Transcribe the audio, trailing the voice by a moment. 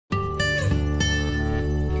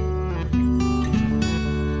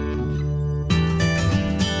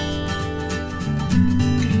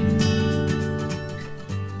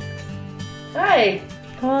Hi!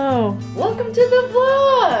 Hello. Welcome to the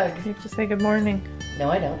vlog! You have to say good morning. No,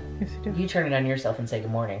 I don't. Yes, you do. You turn it on yourself and say good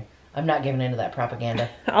morning. I'm not giving into that propaganda.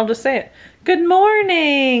 I'll just say it. Good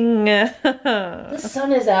morning! The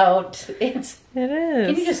sun is out. It is.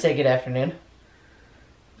 Can you just say good afternoon?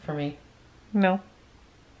 For me? No.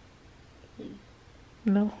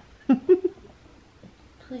 No.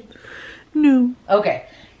 Please. No. Okay.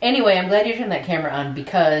 Anyway, I'm glad you turned that camera on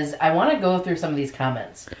because I want to go through some of these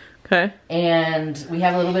comments. Okay. And we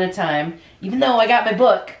have a little bit of time, even though I got my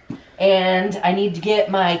book and I need to get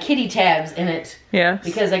my kitty tabs in it. Yes.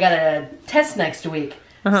 Because I got a test next week.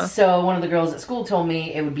 So one of the girls at school told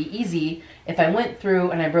me it would be easy if I went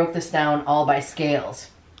through and I broke this down all by scales.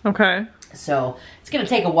 Okay. So it's going to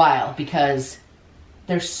take a while because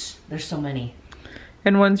there's so many.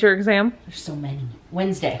 And when's your exam? There's so many.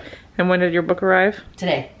 Wednesday. And when did your book arrive?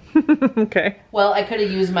 Today. Okay. Well, I could have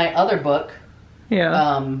used my other book.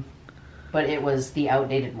 Yeah. But it was the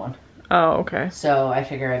outdated one. Oh, okay. So I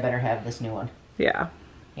figure I better have this new one. Yeah.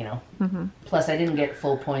 You know. Plus, I didn't get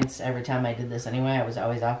full points every time I did this anyway. I was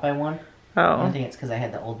always off by one. Oh. I think it's because I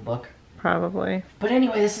had the old book. Probably. But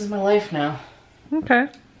anyway, this is my life now. Okay.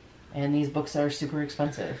 And these books are super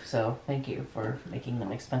expensive. So thank you for making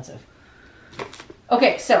them expensive.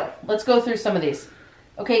 Okay, so let's go through some of these.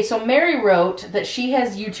 Okay, so Mary wrote that she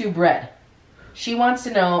has YouTube Red. She wants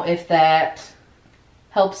to know if that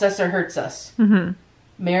helps us or hurts us.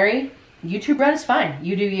 Mary, YouTube Red is fine.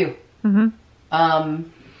 You do you.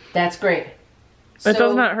 That's great. It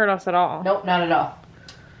does not hurt us at all. Nope, not at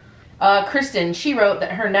all. Kristen, she wrote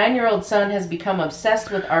that her 9-year-old son has become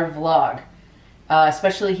obsessed with our vlog.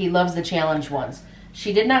 Especially he loves the challenge ones.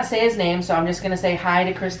 She did not say his name, so I'm just going to say hi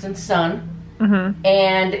to Kristen's son.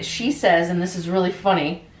 And she says, and this is really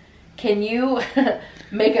funny, can you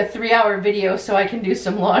make a 3-hour video so I can do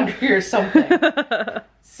some laundry or something?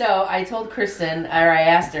 So I told Kristen, or I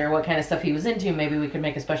asked her what kind of stuff he was into. Maybe we could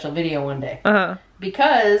make a special video one day.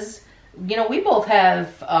 Because, you know, we both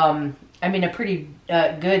have, I mean, a pretty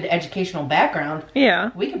good educational background.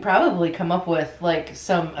 Yeah. We could probably come up with, like,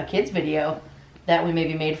 a kid's video that we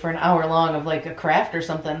maybe made for an hour long of, like, a craft or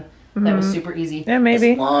something. That was super easy. Yeah,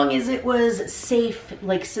 maybe. As long as it was safe,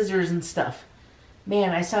 like scissors and stuff.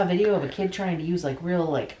 Man, I saw a video of a kid trying to use like real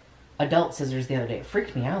like adult scissors the other day. It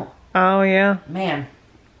freaked me out. Oh, yeah. Man.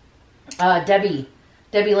 Debbie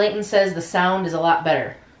Layton says the sound is a lot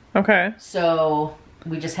better. Okay. So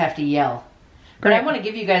we just have to yell. But I want to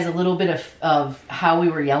give you guys a little bit of how we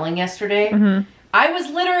were yelling yesterday. I was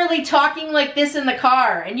literally talking like this in the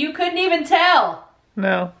car and you couldn't even tell.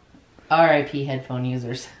 No. R.I.P. headphone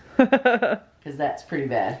users. Because that's pretty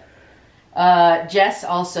bad. Jess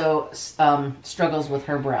also struggles with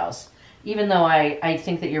her brows. Even though I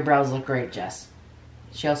think that your brows look great, Jess.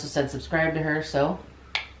 She also said subscribe to her, so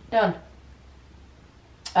done.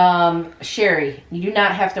 Sherry, you do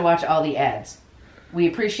not have to watch all the ads. We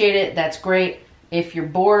appreciate it. That's great. If you're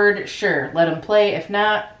bored, sure, let them play. If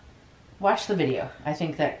not, watch the video. I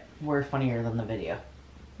think that we're funnier than the video.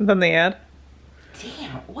 Than the ad?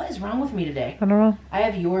 Damn, what is wrong with me today? I don't know. I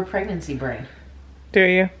have your pregnancy brain. Do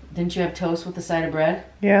you? Didn't you have toast with a side of bread?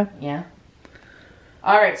 Yeah. Yeah.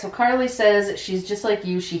 Alright, so Carly says she's just like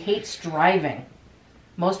you. She hates driving.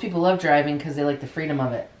 Most people love driving because they like the freedom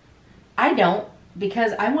of it. I don't,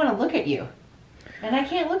 because I want to look at you. And I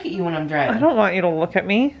can't look at you when I'm driving. I don't want you to look at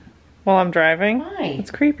me while I'm driving. Why?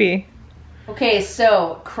 It's creepy. Okay,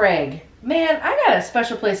 so Craig. Man, I got a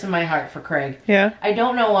special place in my heart for Craig. Yeah? I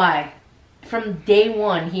don't know why. From day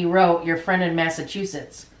one, he wrote, your friend in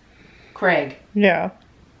Massachusetts. Craig. Yeah.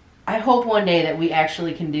 I hope one day that we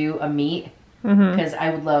actually can do a meet. Because I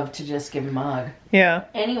would love to just give him a hug. Yeah.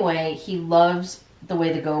 Anyway, he loves the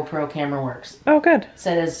way the GoPro camera works. Oh, good.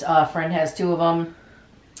 Said his friend has 2 of them.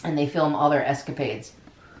 And they film all their escapades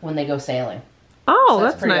when they go sailing. Oh, so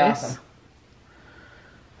that's pretty nice.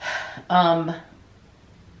 Awesome.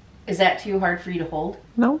 Is that too hard for you to hold?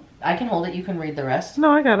 No. I can hold it. You can read the rest.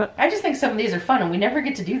 No, I got it. I just think some of these are fun, and we never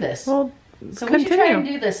get to do this. Well, so we should try and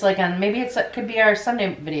do this, like on maybe it could be our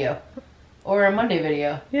Sunday video, or a Monday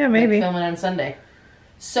video. Yeah, maybe. Like filming on Sunday.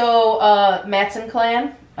 So Matson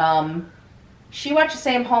Clan, she watched the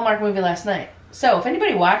same Hallmark movie last night. So if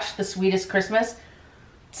anybody watched The Sweetest Christmas,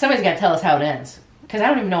 somebody's got to tell us how it ends, because I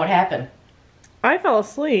don't even know what happened. I fell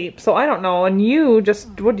asleep, so I don't know. And you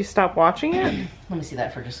just, would you stop watching it? Let me see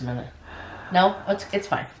that for just a minute. No, it's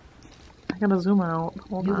fine. I gotta zoom out.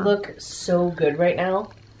 Hold on. You look so good right now.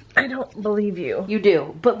 I don't believe you. You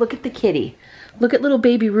do, but look at the kitty. Look at little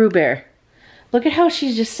baby Roo Bear. Look at how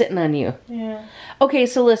she's just sitting on you. Yeah. Okay,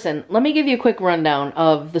 so listen, let me give you a quick rundown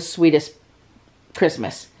of The Sweetest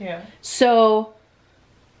Christmas. Yeah. So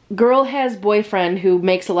girl has boyfriend who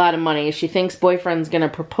makes a lot of money. She thinks boyfriend's gonna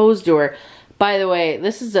propose to her. By the way,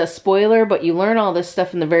 this is a spoiler, but you learn all this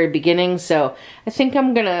stuff in the very beginning, so I think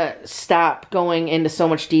I'm gonna stop going into so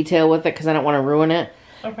much detail with it because I don't want to ruin it.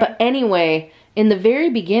 Okay. But anyway, in the very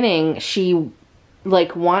beginning, she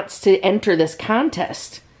like wants to enter this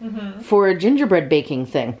contest for a gingerbread baking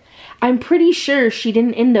thing. I'm pretty sure she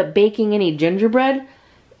didn't end up baking any gingerbread.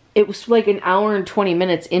 It was like an hour and 20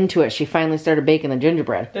 minutes into it, she finally started baking the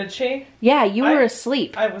gingerbread. Did she? Yeah, you were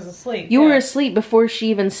asleep. I was asleep. You were asleep before she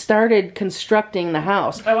even started constructing the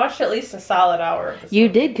house. I watched at least a solid hour of this You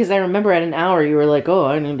movie. did, because I remember at an hour you were like, oh,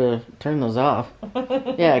 I need to turn those off.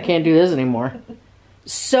 Yeah, I can't do this anymore.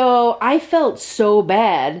 So I felt so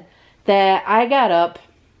bad that I got up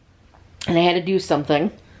and I had to do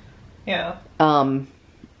something. Yeah.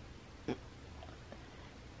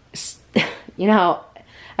 You know how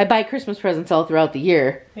I buy Christmas presents all throughout the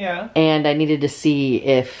year. Yeah. And I needed to see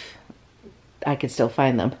if I could still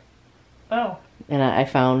find them. Oh. And I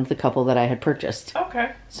found the couple that I had purchased.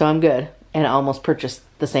 Okay. So I'm good. And I almost purchased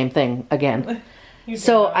the same thing again.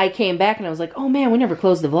 So I came back and I was like, oh man, we never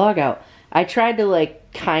closed the vlog out. I tried to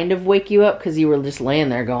like kind of wake you up because you were just laying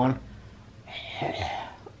there going, Okay.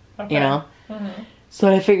 you know? So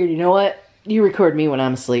I figured, you know what? You record me when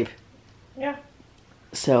I'm asleep. Yeah.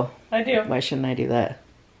 So I do. why shouldn't I do that?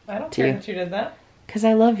 I don't to care you? that you did that. Because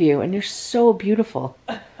I love you and you're so beautiful.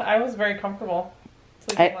 I was very comfortable.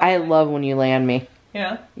 sleeping last I night. love when you lay on me.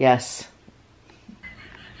 Yeah. Yes.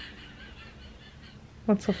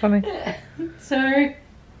 What's so funny? Sorry.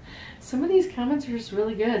 Some of these comments are just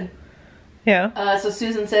really good. Yeah. So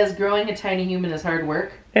Susan says, growing a tiny human is hard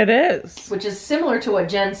work. It is. Which is similar to what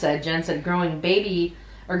Jen said. Jen said growing baby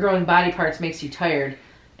or growing body parts makes you tired.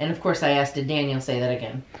 And of course I asked, did Daniel say that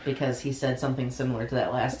again? Because he said something similar to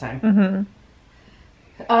that last time.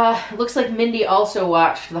 Looks like Mindy also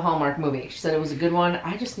watched the Hallmark movie. She said it was a good one.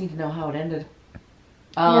 I just need to know how it ended.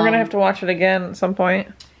 We're going to have to watch it again at some point.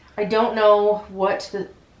 I don't know what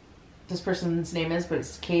this person's name is, but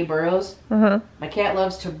it's Kay Burrows. My cat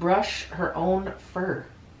loves to brush her own fur.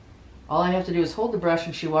 All I have to do is hold the brush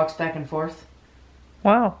and she walks back and forth.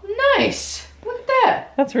 Wow. Nice! Look at that!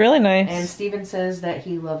 That's really nice. And Steven says that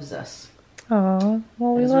he loves us. Aw.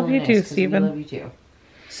 Well, we That is love really you nice, too, 'cause Steven. We love you too.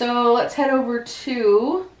 So let's head over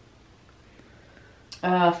to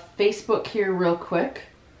Facebook here real quick.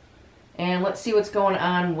 And let's see what's going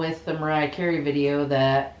on with the Mariah Carey video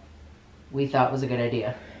that we thought was a good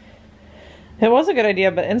idea. It was a good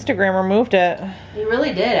idea, but Instagram removed it. He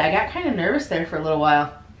really did. I got kind of nervous there for a little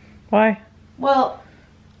while. Why? Well,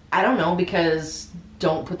 I don't know, because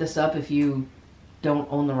don't put this up if you don't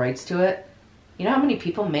own the rights to it. You know how many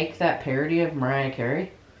people make that parody of Mariah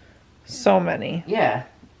Carey? So many. Yeah.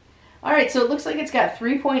 Alright, so it looks like it's got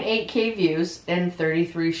 3.8k views and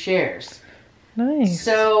 33 shares. Nice.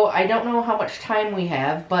 So I don't know how much time we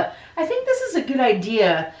have, but I think this is a good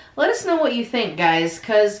idea. Let us know what you think, guys,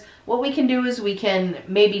 because what we can do is we can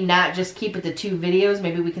maybe not just keep it to 2 videos.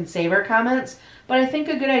 Maybe we can save our comments. But I think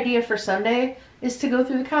a good idea for Sunday is to go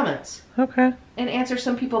through the comments. Okay. And answer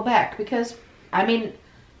some people back. Because, I mean,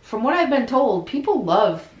 from what I've been told, people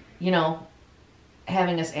love, you know,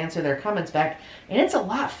 having us answer their comments back. And it's a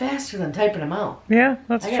lot faster than typing them out. Yeah,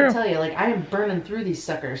 that's I gotta true. tell you, like, I am burning through these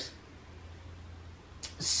suckers.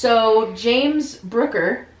 So, James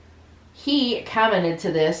Brooker, he commented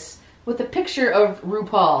to this with a picture of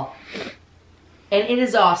RuPaul. And it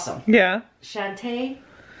is awesome. Yeah. Shantae,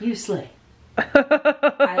 you slay.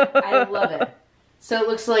 I love it. So it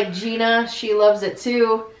looks like Gina, she loves it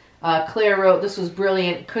too. Claire wrote, this was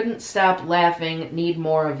brilliant. Couldn't stop laughing. Need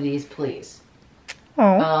more of these, please.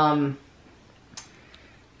 Oh.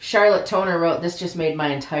 Charlotte Toner wrote, this just made my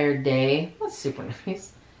entire day. That's super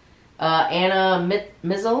nice. Anna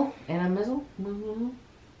Mizzle. Anna Mizzle?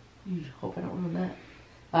 Hope I don't ruin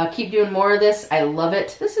that. Keep doing more of this. I love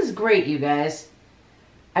it. This is great, you guys.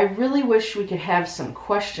 I really wish we could have some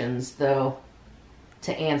questions, though,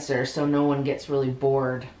 to answer so no one gets really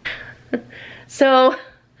bored. So,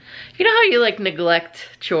 you know how you, like, neglect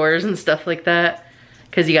chores and stuff like that?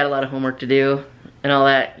 Because you got a lot of homework to do and all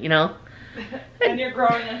that, you know? And you're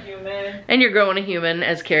growing a human. And you're growing a human,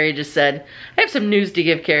 as Carrie just said. I have some news to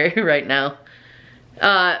give Carrie right now.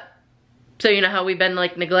 So you know how we've been,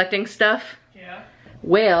 like, neglecting stuff? Yeah.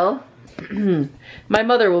 Well, my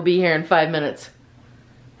mother will be here in 5 minutes.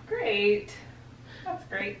 Great. That's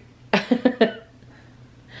great.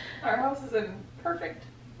 Our house is in perfect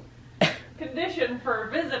condition for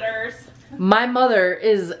visitors. My mother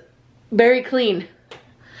is very clean.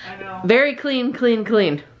 I know. Very clean, clean,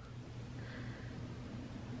 clean.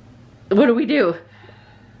 What do we do?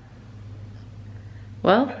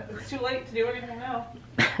 Well, It's too late to do anything now.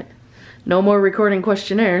 No more recording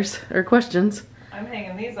questionnaires or questions. I'm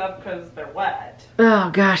hanging these up because they're wet.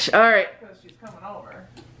 Oh gosh, all right. Because she's coming over.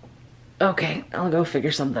 Okay, I'll go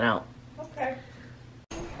figure something out. Okay.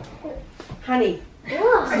 Honey.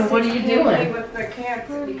 So what are you doing? With the cats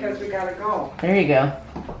because we gotta go. There you go.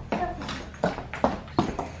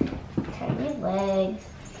 Tiny legs.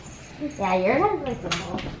 Yeah, you're not like the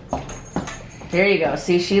most. There you go.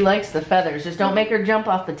 See, she likes the feathers. Just don't make her jump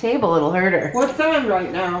off the table. It'll hurt her. What's on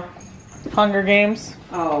right now? Hunger Games.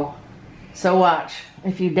 Oh. So watch.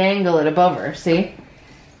 If you dangle it above her, see?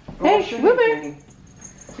 Hey, Ruby.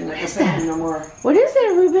 What is that? No more. What is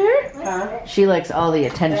that, Ruby? Huh? She likes all the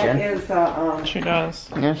That attention. is She does.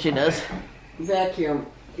 Yeah, she does. vacuum.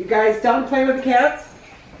 You guys done playing with the cats?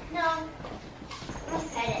 No. I'll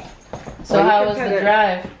pet it. So Well, you how can was pet the it.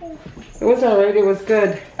 drive? It was alright. It was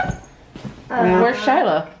good. Where's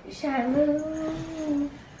Shiloh? Shiloh.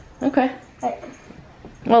 Okay.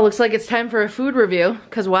 Well, looks like it's time for a food review.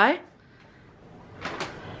 Cause why?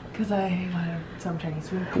 Because I wanted some Chinese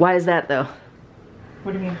food. Why is that though?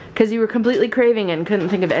 What do you mean? Cause you were completely craving it and couldn't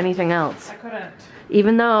think of anything else. I couldn't.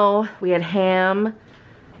 Even though we had ham,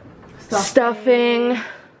 stuffing.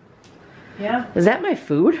 Yeah, Is that my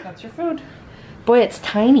food? that's your food. Boy, it's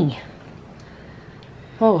tiny.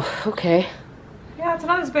 Oh, okay. Yeah, it's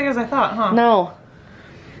not as big as I thought, huh? No.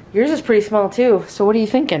 Yours is pretty small too. So what are you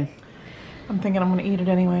thinking? I'm thinking I'm gonna eat it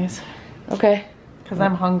anyways. Okay. Because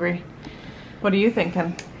I'm hungry. What are you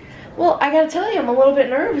thinking? Well, I gotta tell you, I'm a little bit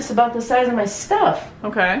nervous about the size of my stuff.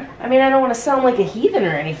 Okay. I mean, I don't want to sound like a heathen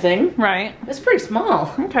or anything. Right. It's pretty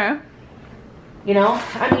small. Okay. You know?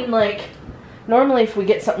 I mean, like, normally if we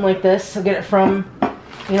get something like this, I'll get it from,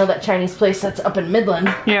 you know, that Chinese place that's up in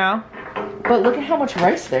Midland. Yeah. But look at how much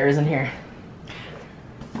rice there is in here.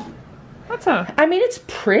 That's a... I mean, it's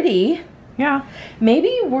pretty. Yeah,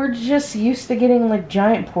 Maybe we're just used to getting, like,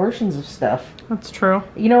 giant portions of stuff. that's true.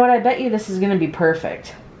 You know what? I bet you this is gonna be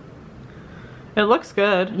perfect. It looks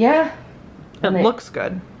good. Yeah. It And looks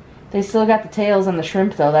good. They still got the tails on the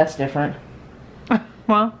shrimp, though. That's different.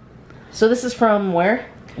 Well, So this is from where?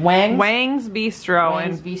 Wang's? Wang's Bistro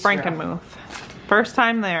Wang's in Bistro. Frankenmuth. First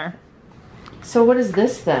time there. So what is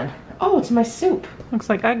this then? Oh, it's my soup. Looks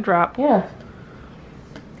like egg drop. Yeah.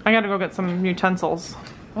 I gotta go get some utensils.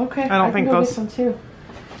 Okay. I don't think can go those- get some too.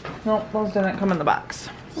 Nope, those didn't come in the box.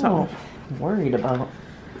 So, Oh, I'm worried about.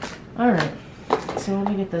 All right. So let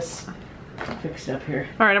me get this fixed up here.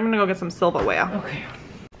 alright, I'm gonna go get some silverware. Okay.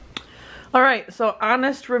 Alright, so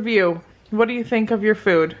honest review. What do you think of your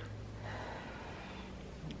food?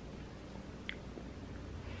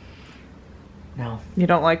 No. You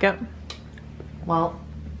don't like it? Well,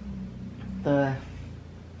 the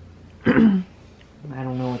I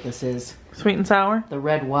don't know what this is. Sweet and sour? The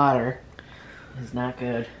red water is not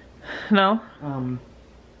good. No?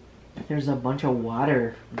 There's a bunch of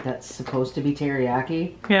water that's supposed to be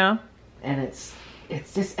teriyaki, Yeah? and it's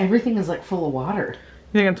just everything is like full of water.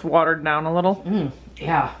 You think it's watered down a little?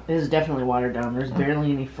 Yeah, it is definitely watered down. There's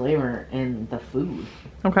barely any flavor in the food.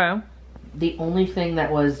 Okay. The only thing that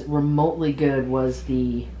was remotely good was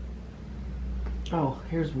the... Oh,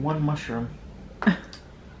 here's one mushroom.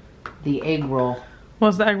 The egg roll.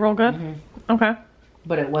 Was the egg roll good? Okay.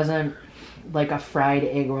 But it wasn't like a fried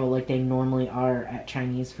egg roll like they normally are at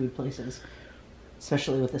Chinese food places.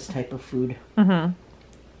 Especially with this type of food. Mm-hmm.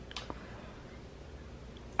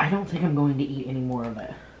 I don't think I'm going to eat any more of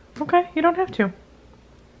it. Okay, you don't have to.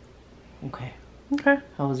 Okay. Okay.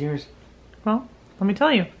 How was yours? Well, let me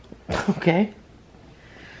tell you. Okay.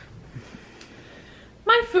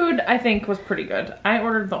 My food, I think, was pretty good. I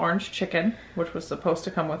ordered the orange chicken, which was supposed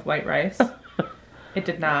to come with white rice. It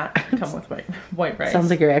did not come with white rice. Sounds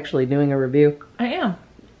like you're actually doing a review. I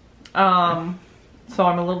am. So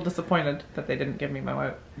I'm a little disappointed that they didn't give me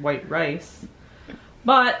my white rice.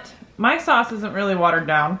 But my sauce isn't really watered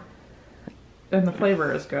down. And the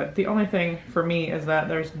flavor is good. The only thing for me is that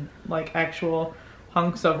there's like actual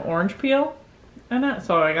hunks of orange peel in it.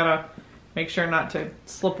 So I gotta make sure not to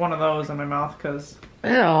slip one of those in my mouth because...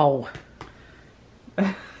 Ew.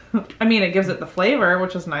 I mean, it gives it the flavor,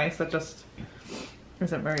 which is nice. It just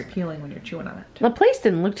isn't very appealing when you're chewing on it. The place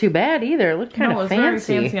didn't look too bad either. It looked kind No, it of was very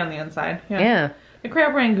fancy. fancy on the inside. Yeah. The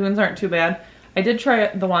crab rangoons aren't too bad. I did try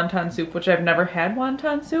the wonton soup, which I've never had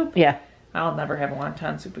wonton soup. Yeah. I'll never have a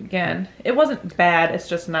wonton soup again. It wasn't bad, it's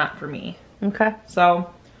just not for me. Okay. So,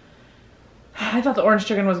 I thought the orange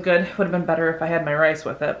chicken was good. Would have been better if I had my rice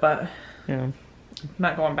with it, but Yeah. I'm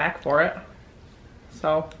not going back for it.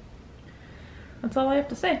 So, that's all I have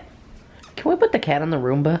to say. Can we put the cat on the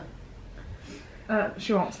Roomba?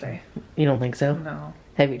 She won't stay. You don't think so? No.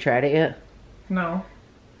 Have you tried it yet? No.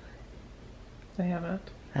 They haven't.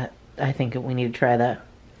 I think we need to try that.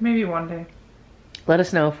 Maybe one day. Let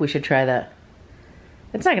us know if we should try that.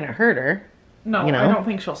 It's not gonna hurt her. No, you know? I don't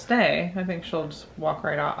think she'll stay. I think she'll just walk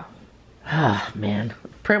right off. Ah, man.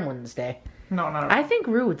 Prim wouldn't stay. No, not at all. I think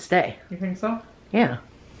Rue would stay. You think so? Yeah.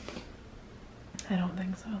 I don't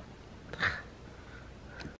think so.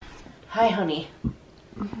 Hi, honey.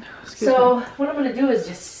 Excuse So, me. what I'm gonna do is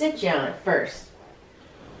just sit you on it first.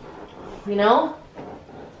 You know?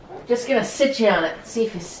 Just gonna sit you on it, see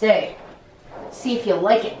if you stay. See if you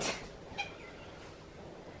like it.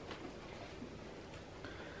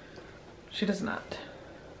 She does not.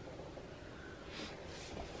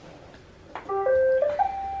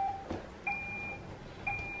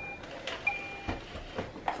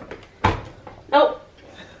 Oh.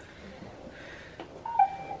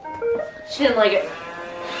 She didn't like it.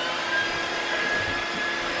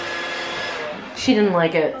 She didn't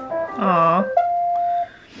like it. Aw.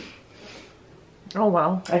 Oh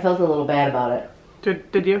well. I felt a little bad about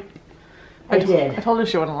it. Did you? I did. I told her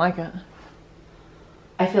she wouldn't like it.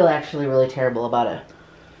 I feel actually really terrible about it.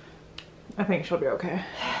 I think she'll be okay.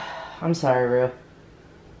 I'm sorry, Rue.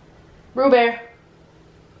 Rue Bear.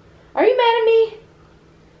 Are you mad at me?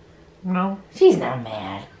 No. She's not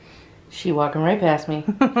mad. She walking right past me.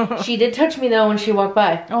 She did touch me though when she walked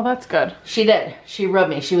by. Oh, that's good. She did. She rubbed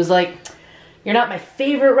me. She was like, "You're not my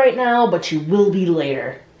favorite right now, but you will be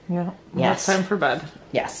later." Yeah. Yes. It's time for bed.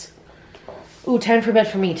 Yes. Ooh, time for bed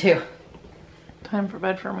for me too. Time for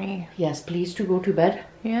bed for me. Yes, please to go to bed.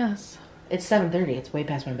 Yes. It's 7:30. It's way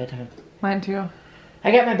past my bedtime. Mine too.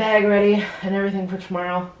 I got my bag ready and everything for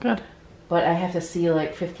tomorrow, Good. but I have to see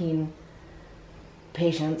like 15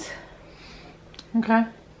 patients. Okay.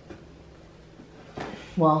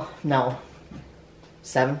 Well, no.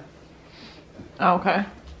 7. Oh, okay.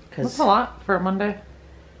 Because That's a lot for a Monday.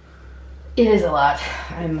 it is a lot.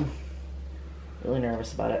 I'm really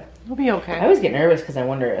nervous about it. It'll be I okay. always get nervous because I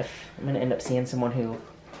wonder if I'm going to end up seeing someone who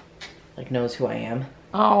like knows who I am.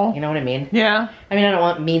 Oh. You know what I mean? Yeah. I mean, I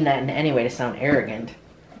don't mean that in any way to sound arrogant,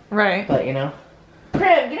 Right. but you know. Prim,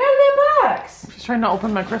 get out of that box! She's trying to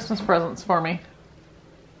open my Christmas presents for me.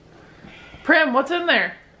 Prim, what's in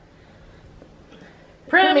there?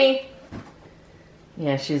 Prim. Me.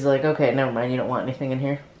 Yeah, she's like, okay, never mind. You don't want anything in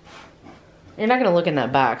here. You're not gonna look in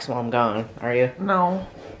that box while I'm gone, are you? No.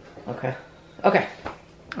 Okay. Okay.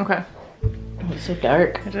 Okay. Oh, it's so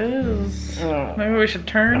dark. It is. Oh. Maybe we should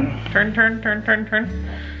turn. There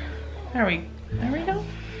we go.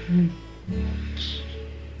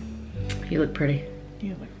 You look pretty.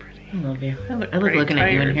 You look pretty. I love you. I look I love pretty looking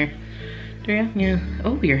at you in tired. here. Do you? Yeah.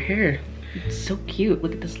 Oh, your hair. It's so cute.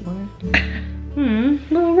 Look at this line.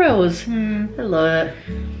 Little rose. I love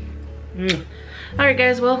it. Alright,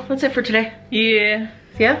 guys. Well, that's it for today. Yeah.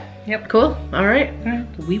 Yeah? Yep. Cool. Alright.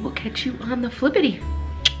 Alright. We will catch you on the flippity.